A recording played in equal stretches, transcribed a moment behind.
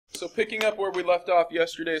so picking up where we left off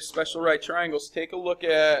yesterday, special right triangles, take a look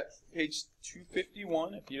at page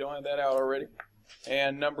 251 if you don't have that out already.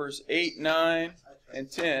 And numbers 8, 9,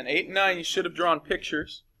 and 10. 8 and 9 you should have drawn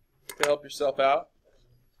pictures to help yourself out.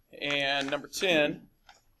 And number 10,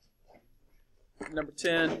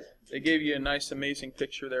 they gave you a nice amazing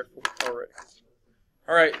picture there already.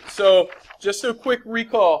 All right, so just a quick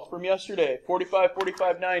recall from yesterday. 45,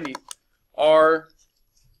 45, 90 are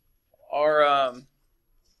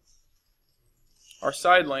our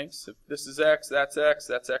side lengths. If this is x, that's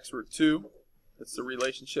x root 2. That's the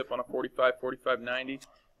relationship on a 45, 45, 90.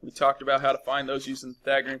 We talked about how to find those using the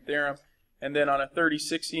Pythagorean theorem. And then on a 30,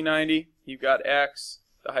 60, 90, you've got x,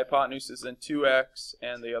 the hypotenuse is then 2x,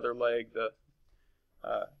 and the other leg, the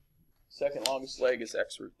second longest leg, is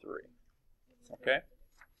x root 3. Okay?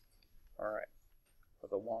 All right. For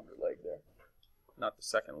the longer leg there. Not the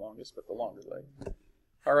second longest, but the longer leg.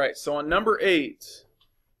 All right, so on number 8,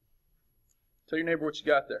 tell your neighbor what you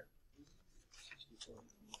got there.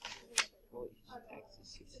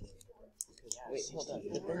 Wait, hold on.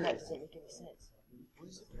 But then that doesn't make any sense.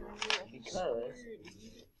 Because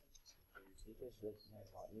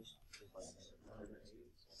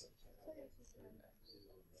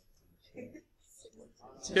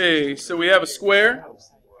okay, so we have a square.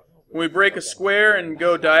 When we break a square and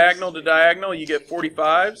go diagonal to diagonal, you get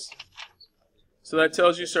 45s. So that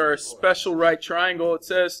tells you, so our special right triangle, it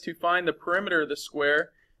says to find the perimeter of the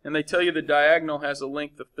square, and they tell you the diagonal has a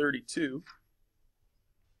length of 32.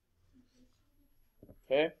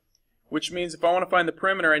 Okay? Which means if I want to find the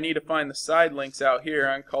perimeter, I need to find the side lengths out here.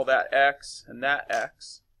 I can call that x and that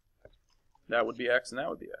x. That would be x and that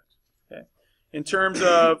would be x. Okay? In terms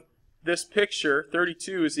of this picture,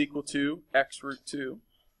 32 is equal to x root 2.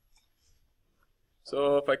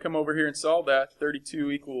 So if I come over here and solve that,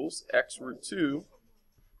 32 equals x root 2.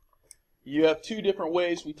 You have two different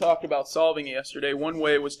ways we talked about solving it yesterday. One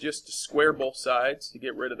way was just to square both sides to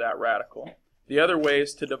get rid of that radical. The other way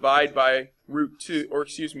is to divide by root 2, or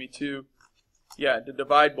excuse me, to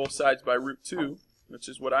divide both sides by root 2, which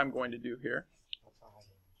is what I'm going to do here.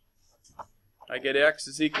 I get x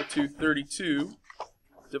is equal to 32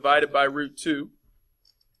 divided by root 2.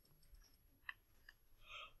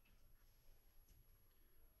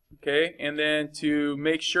 Okay, and then to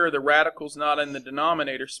make sure the radical's not in the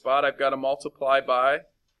denominator spot, I've got to multiply by,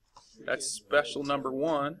 that's special number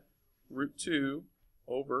 1, root 2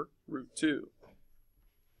 over root 2.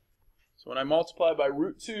 So when I multiply by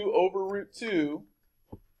root 2 over root 2,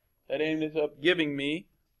 that ends up giving me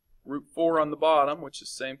root 4 on the bottom, which is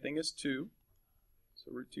the same thing as 2.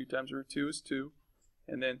 So root 2 times root 2 is 2.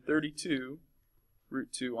 And then 32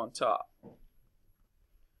 root 2 on top.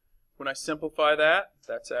 When I simplify that,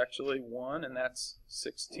 that's actually 1, and that's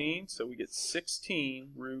 16. So we get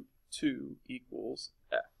 16 root 2 equals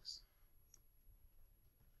x.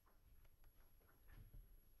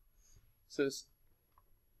 It says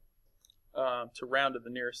to round to the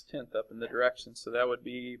nearest tenth up in the direction. So that would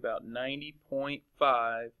be about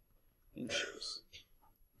 90.5 inches.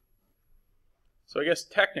 So I guess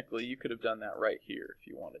technically you could have done that right here if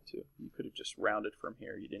you wanted to. You could have just rounded from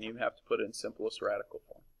here. You didn't even have to put it in simplest radical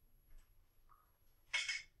form.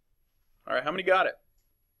 All right, how many got it?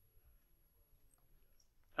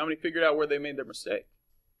 How many figured out where they made their mistake?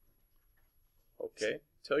 Okay,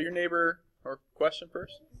 tell your neighbor, or question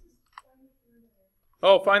first.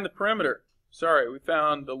 Oh, find the perimeter. Sorry, we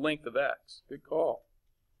found the length of x. Good call.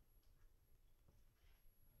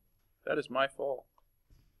 That is my fault.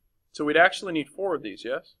 So we'd actually need 4 of these,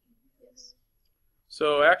 yes? Yes.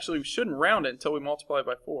 So actually we shouldn't round it until we multiply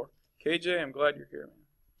by 4. KJ, I'm glad you're here, man.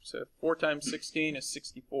 So 4 times 16 is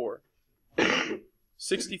 64.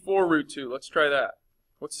 64 root 2, let's try that.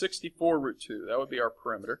 What's 64 root 2? That would be our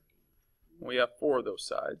perimeter. We have 4 of those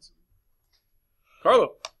sides.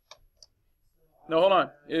 Carlo. No, hold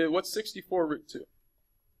on. What's 64 root 2?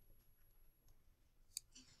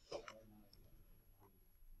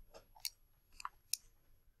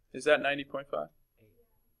 Is that 90.5?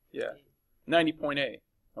 Yeah. 90.8.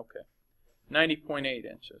 Okay. 90.8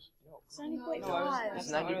 inches. It's 90.5.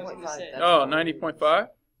 It's 90.5. Oh, 90.5?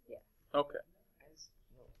 Yeah. Okay.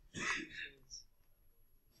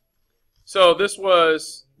 So this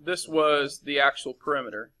was the actual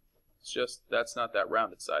perimeter. It's just that's not that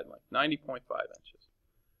rounded side length. 90.5 inches.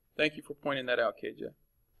 Thank you for pointing that out, KJ.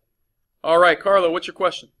 All right, Carlo, what's your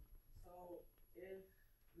question? So if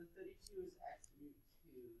the 32 is x root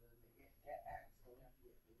 2, then to get x, we'll have to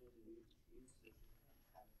get rid of root 2, so we can't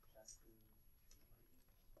have just the.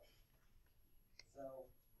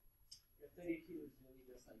 So if 32 is really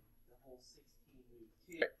just like the whole 16 root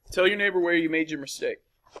 2. Tell your neighbor where you made your mistake.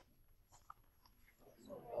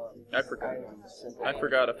 I forgot. I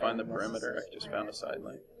forgot to find the perimeter. I just found a side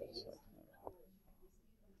length.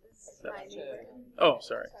 Oh,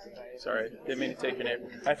 sorry. Sorry. Didn't mean to take your name.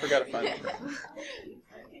 I forgot to find the perimeter.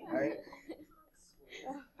 Alright.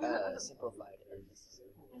 Simplified.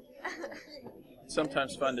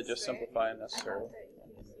 Sometimes fun to just simplify unnecessarily.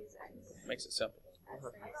 Makes it simple.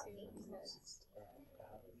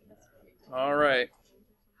 All right.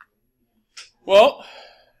 Well,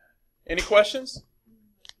 any questions?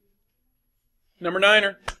 Number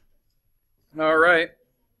 9er. All right.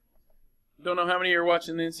 Don't know how many are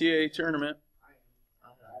watching the NCAA tournament.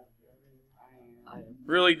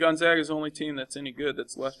 Really, Gonzaga's the only team that's any good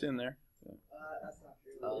that's left in there.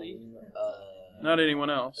 Not anyone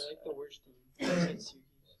else. They're like the worst team. What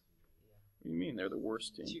do you mean they're the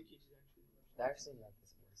worst team? They're actually not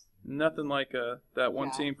this worst. Nothing like that one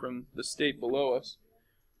team from the state below us.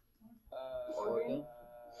 Oregon?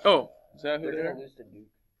 Oh, is that who They're they gonna are? lose to Duke.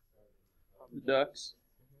 The Ducks.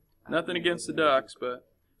 Nothing against the Ducks, but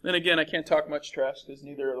then again, I can't talk much trash because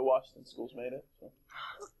neither of the Washington schools made it. So.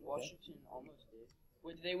 Washington almost did.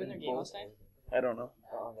 Wait, did they win their game last night? I don't know.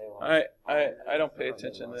 Oh, they lost. I don't pay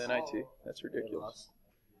attention to the NIT. That's ridiculous.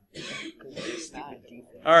 Stupid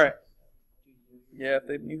defense. All right. Yeah, if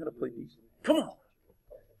they knew how to play defense. Come on,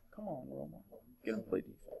 Roma. Get them to play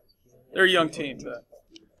defense. They're a young team, but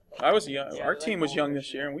I was young. Our team was young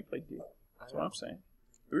this year, and we played defense. That's what I'm saying.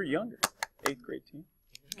 We were younger. 8th grade team.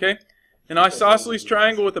 Okay. An isosceles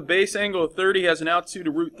triangle with a base angle of 30 has an altitude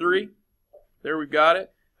of √3. There we got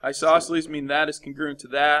it. Isosceles mean that is congruent to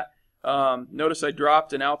that. Notice I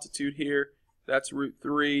dropped an altitude here. That's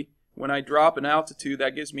 √3. When I drop an altitude,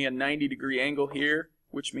 that gives me a 90-degree angle here,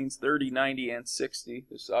 which means 30, 90, and 60.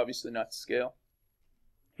 This is obviously not to scale.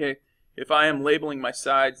 Okay, if I am labeling my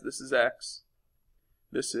sides, this is x.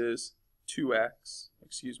 This is 2x.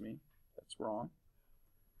 Excuse me, that's wrong.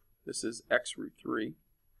 This is x √3.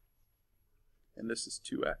 And this is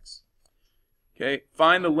 2x. Okay,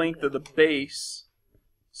 find the length of the base.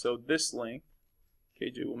 So this length.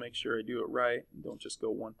 KJ will make sure I do it right and don't just go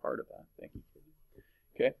one part of that. Thank you, KJ.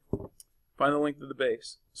 Okay, find the length of the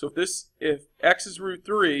base. So if x is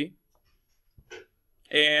 √3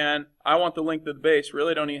 and I want the length of the base,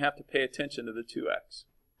 really don't even have to pay attention to the 2x.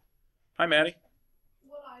 Hi, Maddie.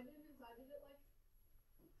 What I did is I did it like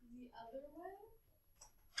the other way.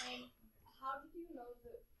 And how did you know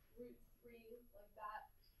that √3, like that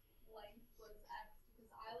length was x? Because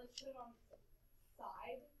I like put it on the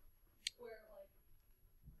side where like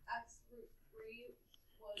x √3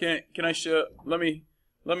 was. Can I show? Let me.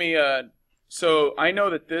 So I know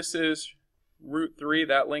that this is √3.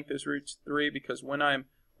 That length is √3 because when I'm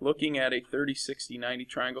looking at a 30, 60, 90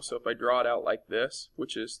 triangle, so if I draw it out like this,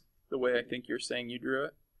 which is the way I think you're saying you drew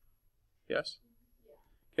it. Yes?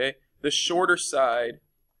 Okay. The shorter side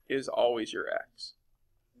is always your x.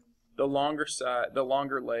 The longer side, the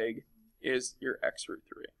longer leg is your x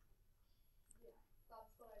 √3.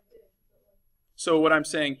 So what I'm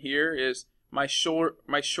saying here is my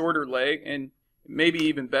shorter leg, and maybe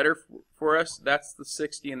even better for us, that's the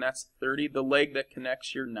 60 and that's the 30. The leg that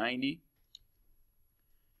connects your 90,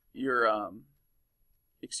 your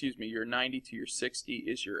 90 to your 60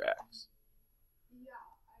 is your x.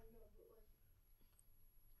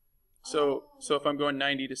 So if I'm going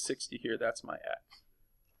 90 to 60 here, that's my x.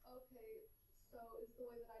 Okay, so is the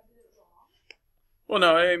way that I did it wrong? Well,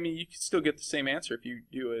 no, I mean, you can still get the same answer if you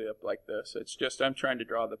do it up like this. It's just I'm trying to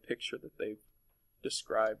draw the picture that they've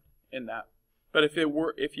described in that. But if you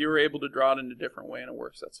were able to draw it in a different way and it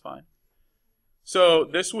works, that's fine. So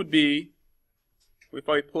this would be, if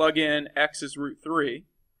I plug in x is √3,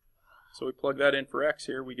 so we plug that in for x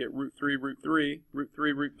here, we get √3, √3.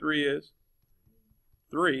 √3 is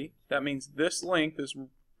 3. That means this length is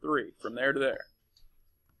 3 from there to there.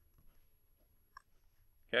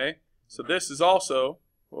 Okay, so this is also,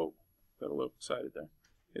 whoa, got a little excited there,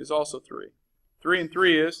 is also 3. 3 and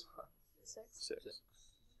 3 is 6.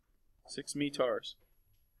 6 meters.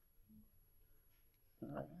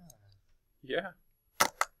 Yeah.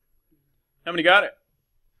 How many got it?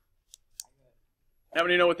 How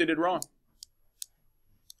many know what they did wrong?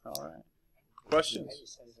 All right.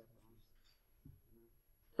 Questions?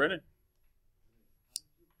 Brendan?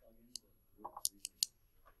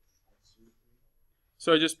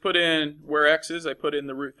 So I just put in where x is, I put in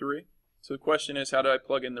the √3. So the question is, how do I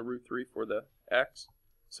plug in the √3 for the x?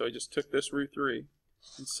 So I just took this √3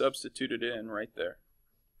 and substituted it in right there.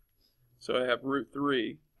 So I have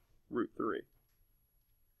 √3, √3.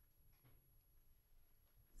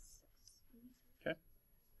 Okay.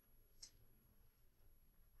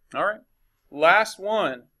 All right. Last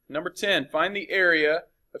one, number 10. Find the area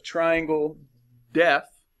of triangle DEF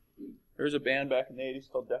There's a band back in the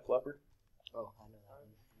 80s called Def Leppard. Oh, I know that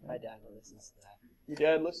one. My dad listens to that. Your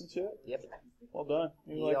dad listens to it? Yep. Well done.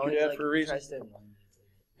 You He like your always, dad for a reason. tries to annoy me.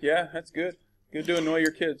 Yeah, that's good. Good to annoy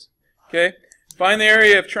your kids. Okay. Find the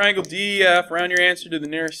area of triangle DEF. Round your answer to the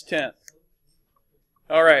nearest tenth.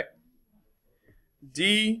 All right.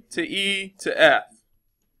 D to E to F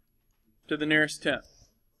to the nearest tenth.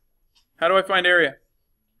 How do I find area?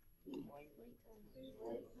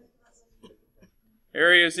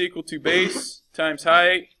 Area is equal to base times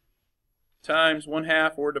height times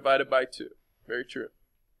 1/2 or divided by 2. Very true.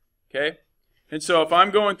 Okay? And so if I'm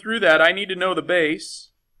going through that, I need to know the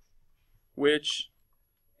base,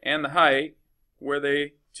 and the height, where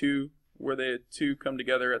the two come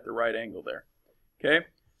together at the right angle there. Okay?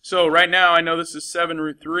 So right now I know this is 7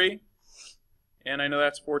 root 3, and I know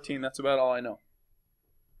that's 14. That's about all I know.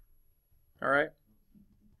 All right?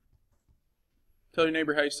 Tell your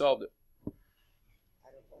neighbor how you solved it.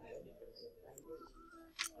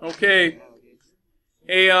 Okay.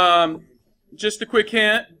 Hey, just a quick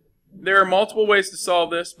hint. There are multiple ways to solve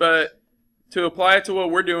this, but to apply it to what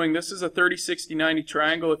we're doing, this is a 30, 60, 90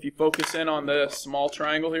 triangle if you focus in on the small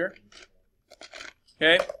triangle here.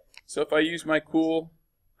 Okay? So if I use my cool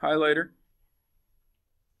highlighter,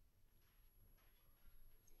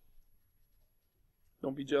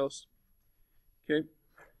 don't be jealous. Okay?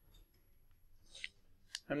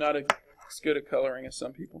 I'm not as good at coloring as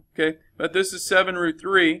some people. Okay? But this is 7 root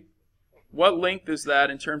 3. What length is that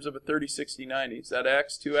in terms of a 30, 60, 90? Is that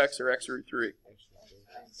x, 2x, or x root 3?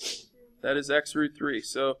 That is x root 3.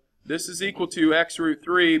 So this is equal to x root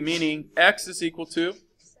 3, meaning x is equal to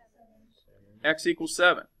x equals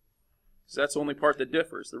 7. So that's the only part that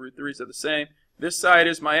differs. The root 3's are the same. This side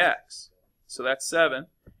is my x. So that's 7.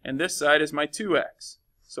 And this side is my 2x.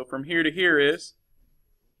 So from here to here is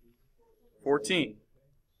 14.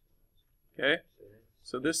 Okay?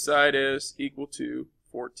 So this side is equal to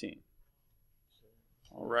 14.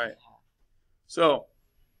 All right. So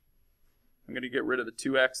I'm going to get rid of the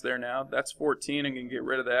 2x there now. That's 14. I'm going to get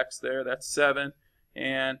rid of the x there. That's 7.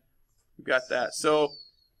 And we've got that. So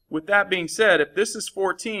with that being said, if this is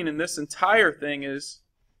 14 and this entire thing is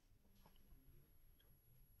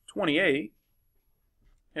 28,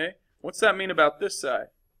 okay, what's that mean about this side?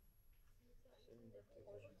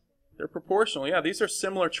 They're proportional. Yeah, these are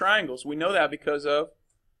similar triangles. We know that because of,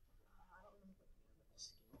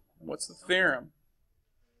 what's the theorem?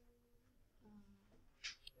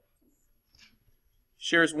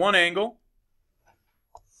 Shares one angle.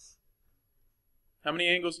 How many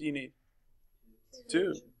angles do you need?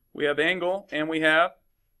 2. We have angle and we have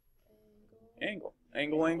angle.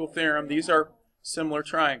 Angle, angle theorem. These are similar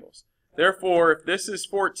triangles. Therefore, if this is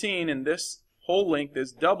 14 and this whole length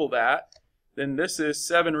is double that, then this is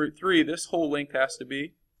 7 root 3. This whole length has to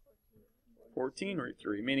be 14 root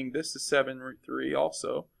 3, meaning this is 7 root 3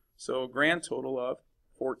 also. So a grand total of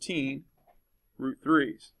 14 root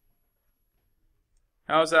 3s.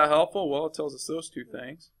 How is that helpful? Well, it tells us those two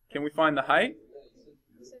things. Can we find the height?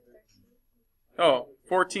 Oh,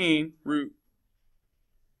 14 root,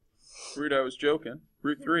 I was joking,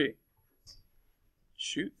 root 3.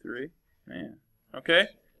 Shoot 3. Man. Okay,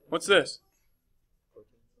 what's this?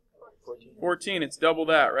 14, it's double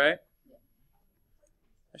that, right?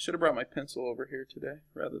 I should have brought my pencil over here today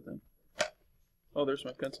rather than... Oh, there's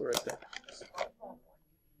my pencil right there.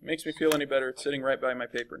 Makes me feel any better. It's sitting right by my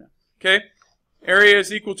paper now. Okay, area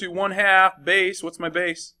is equal to 1/2 base. What's my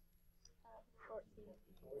base?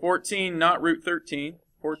 14, not root 13.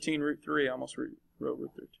 14 root 3. I almost wrote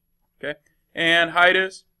root 13. Okay, and height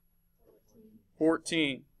is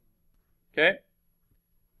 14. Okay,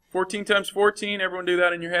 14 times 14. Everyone do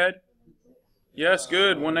that in your head? Yes,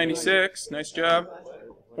 good. 196. Nice job.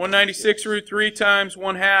 196 root 3 times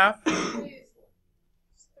 1/2.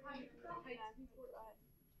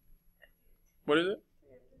 What is it?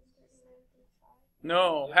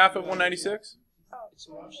 No, half of 196?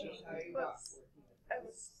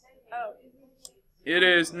 It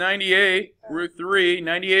is 98 root 3.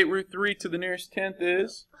 98 root 3 to the nearest tenth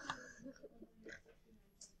is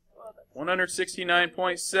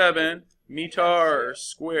 169.7 meters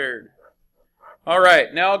squared. All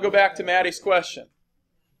right, now I'll go back to Maddie's question.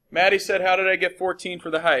 Maddie said, how did I get 14 for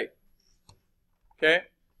the height? Okay.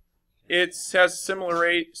 It has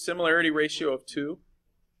a similarity ratio of 2,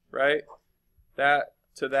 right? That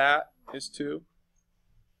to that is 2.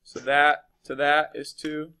 So that to that is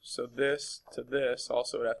 2. So this to this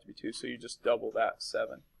also would have to be 2. So you just double that,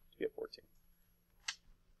 7, to get 14.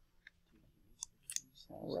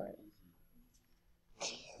 All right.